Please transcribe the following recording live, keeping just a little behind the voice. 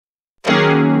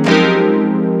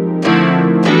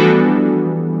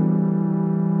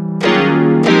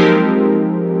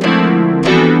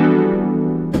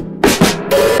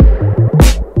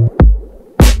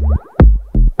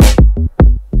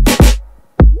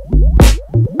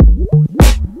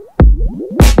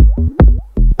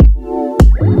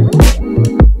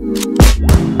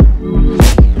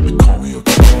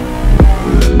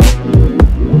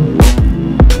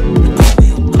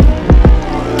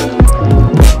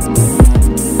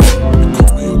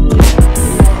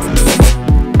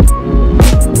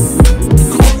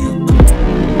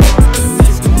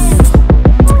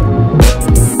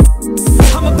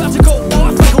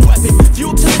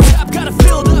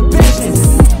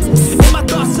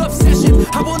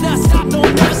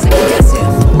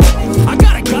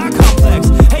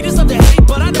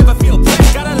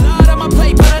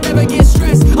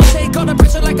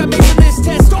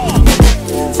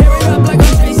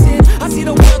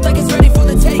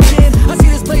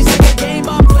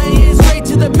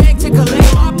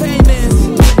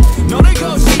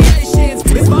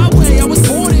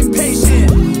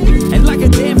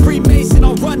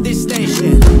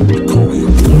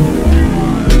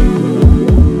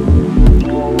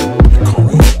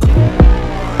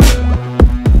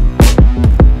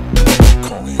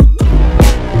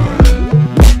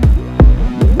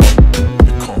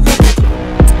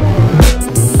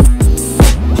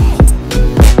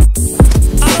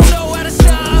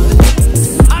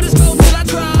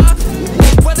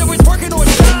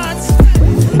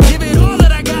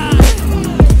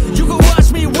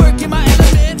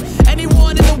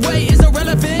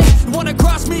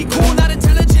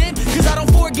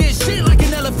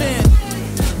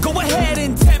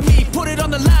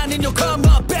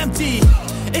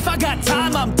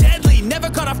never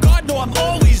caught off guard, no, I'm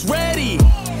always ready.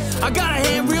 I got a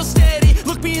hand real steady,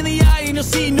 look me in the eye and you'll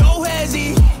see no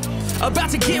hezzy. About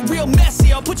to get real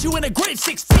messy, I'll put you in a grave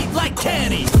 6 feet like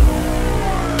Kenny.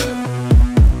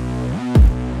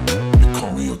 You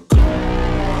call me a god.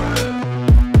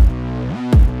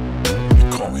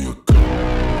 You call me a god.